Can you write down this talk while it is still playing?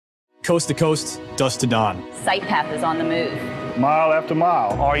Coast to coast, dusk to dawn. SightPath is on the move. Mile after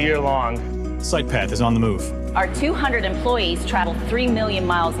mile, all year long. SightPath is on the move. Our 200 employees travel 3 million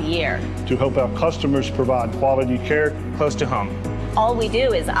miles a year. To help our customers provide quality care close to home. All we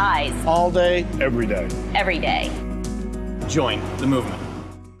do is eyes. All day, every day. Every day. Join the movement.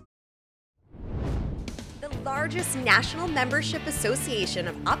 The largest national membership association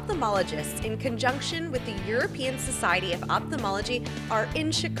of ophthalmologists, in conjunction with the European Society of Ophthalmology, are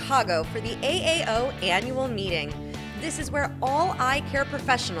in Chicago for the AAO annual meeting. This is where all eye care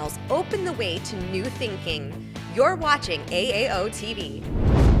professionals open the way to new thinking. You're watching AAO TV.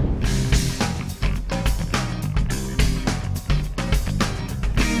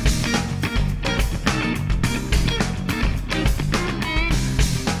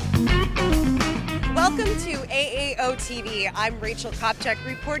 Welcome to AAO TV. I'm Rachel Kopchak,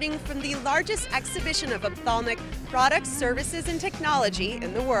 reporting from the largest exhibition of ophthalmic products, services, and technology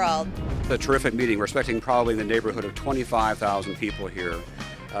in the world. A terrific meeting. We're expecting probably in the neighborhood of 25,000 people here.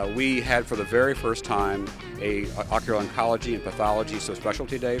 We had for the very first time a ocular oncology and pathology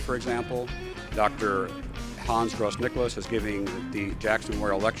subspecialty day, for example. Dr. Hans Gross-Nicholas is giving the Jackson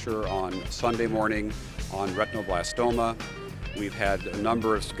Memorial Lecture on Sunday morning on retinoblastoma. We've had a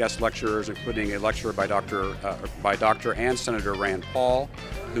number of guest lecturers, including a lecture by Dr. and Senator Rand Paul,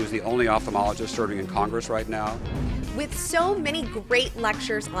 who's the only ophthalmologist serving in Congress right now. With so many great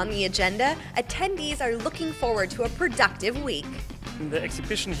lectures on the agenda, attendees are looking forward to a productive week. The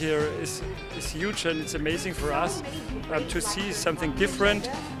exhibition here is huge, and it's amazing for us to see something different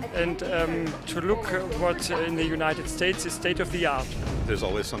and to look what in the United States is state of the art. There's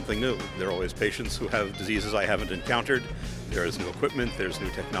always something new. There are always patients who have diseases I haven't encountered. There is new equipment, there's new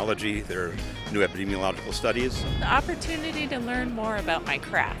technology, there are new epidemiological studies. The opportunity to learn more about my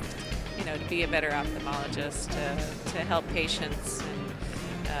craft, to be a better ophthalmologist, to help patients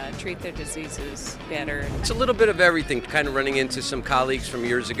and treat their diseases better. It's a little bit of everything, kind of running into some colleagues from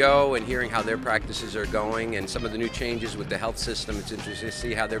years ago and hearing how their practices are going and some of the new changes with the health system. It's interesting to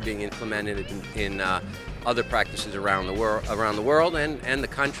see how they're being implemented in other practices around the world and the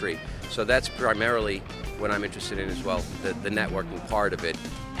country. So that's primarily what I'm interested in as well, the networking part of it.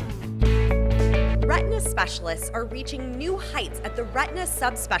 Retina specialists are reaching new heights at the Retina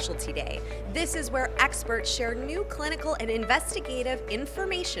Subspecialty Day. This is where experts share new clinical and investigative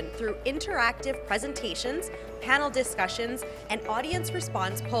information through interactive presentations, panel discussions, and audience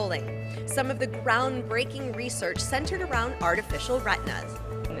response polling. Some of the groundbreaking research centered around artificial retinas.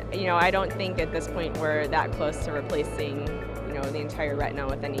 I don't think at this point we're that close to replacing, the entire retina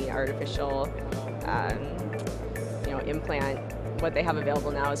with any artificial, implant. What they have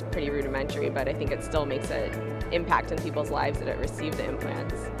available now is pretty rudimentary, but I think it still makes an impact in people's lives that receive the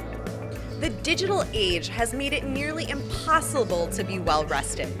implants. The digital age has made it nearly impossible to be well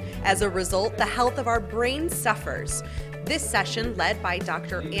rested. As a result, the health of our brain suffers. This session, led by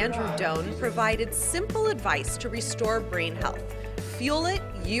Dr. Andrew Doan, provided simple advice to restore brain health. Fuel it,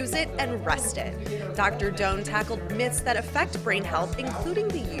 use it, and rest it. Dr. Doan tackled myths that affect brain health, including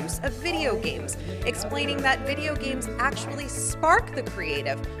the use of video games, explaining that video games actually spark the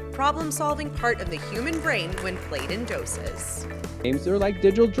creative, problem-solving part of the human brain when played in doses. Games are like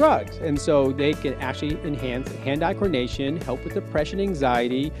digital drugs, and so they can actually enhance hand-eye coordination, help with depression,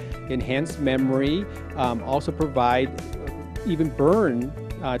 anxiety, enhance memory, also provide even burn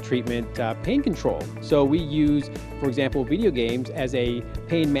treatment, pain control. So we use, for example, video games as a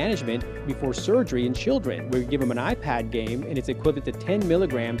pain management before surgery in children. We give them an iPad game, and it's equivalent to 10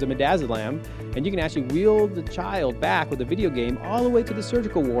 milligrams of midazolam, and you can actually wheel the child back with a video game all the way to the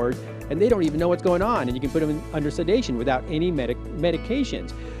surgical ward, and they don't even know what's going on, and you can put them under sedation without any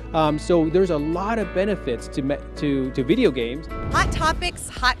medications. So there's a lot of benefits to video games. Hot Topics,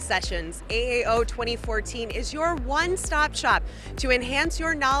 Hot Sessions. AAO 2014 is your one-stop shop to enhance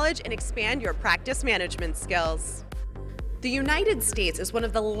your knowledge and expand your practice management skills. The United States is one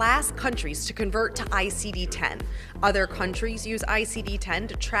of the last countries to convert to ICD-10. Other countries use ICD-10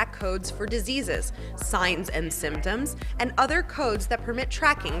 to track codes for diseases, signs and symptoms, and other codes that permit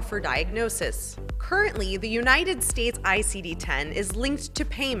tracking for diagnosis. Currently, the United States ICD-10 is linked to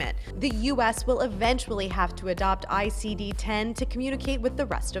payment. The US will eventually have to adopt ICD-10 to communicate with the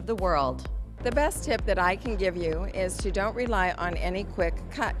rest of the world. The best tip that I can give you is to don't rely on any quick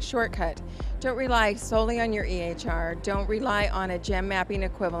shortcut. Don't rely solely on your EHR. Don't rely on a gem mapping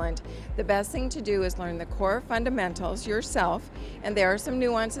equivalent. The best thing to do is learn the core fundamentals yourself, and there are some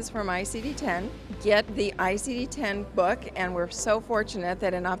nuances from ICD-10. Get the ICD-10 book, and we're so fortunate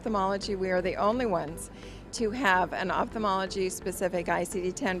that in ophthalmology we are the only ones to have an ophthalmology-specific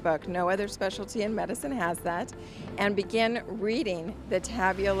ICD-10 book. No other specialty in medicine has that. And begin reading the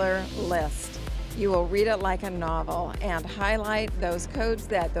tabular list. You will read it like a novel and highlight those codes,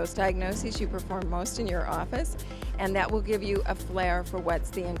 those diagnoses you perform most in your office, and that will give you a flair for what's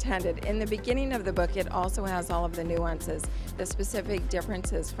the intended. In the beginning of the book, it also has all of the nuances, the specific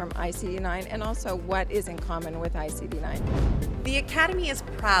differences from ICD-9, and also what is in common with ICD-9. The Academy is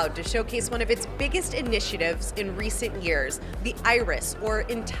proud to showcase one of its biggest initiatives in recent years, the IRIS, or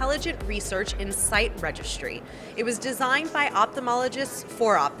Intelligent Research in Sight Registry. It was designed by ophthalmologists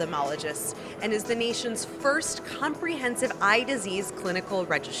for ophthalmologists and is the nation's first comprehensive eye disease clinical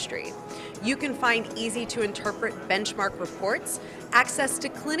registry. You can find easy-to-interpret benchmark reports, access to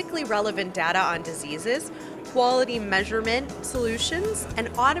clinically relevant data on diseases, quality measurement solutions, and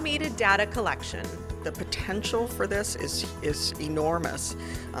automated data collection. The potential for this is enormous.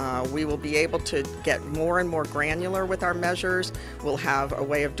 We will be able to get more and more granular with our measures. We'll have a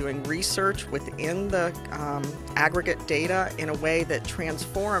way of doing research within the aggregate data in a way that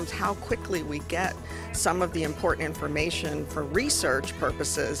transforms how quickly we get some of the important information for research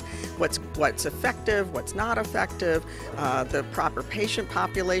purposes, what's effective, what's not effective, the proper patient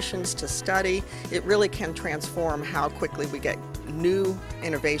populations to study. It really can transform how quickly we get new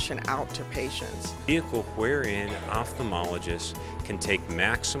innovation out to patients. Vehicle wherein ophthalmologists can take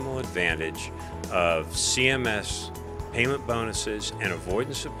maximal advantage of CMS payment bonuses and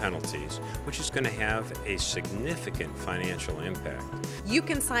avoidance of penalties, which is going to have a significant financial impact. You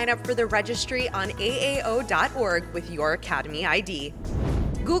can sign up for the registry on AAO.org with your Academy ID.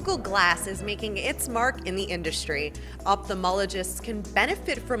 Google Glass is making its mark in the industry. Ophthalmologists can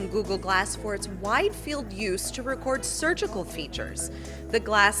benefit from Google Glass for its wide field use to record surgical features. The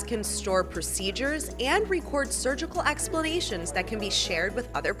glass can store procedures and record surgical explanations that can be shared with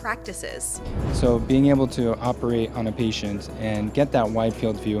other practices. So being able to operate on a patient and get that wide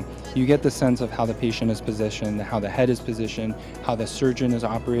field view, you get the sense of how the patient is positioned, how the head is positioned, how the surgeon is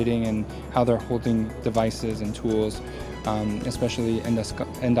operating, and how they're holding devices and tools, especially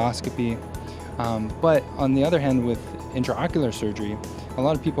endoscopy. But on the other hand, with intraocular surgery, a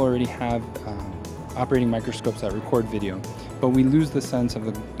lot of people already have operating microscopes that record video, but we lose the sense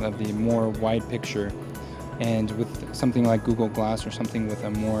of the more wide picture. And with something like Google Glass or something with a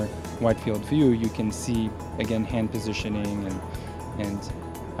more wide field view, you can see, again, hand positioning and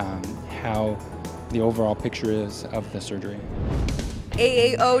how the overall picture is of the surgery.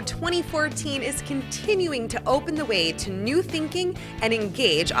 AAO 2014 is continuing to open the way to new thinking and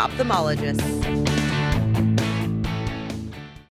engage ophthalmologists.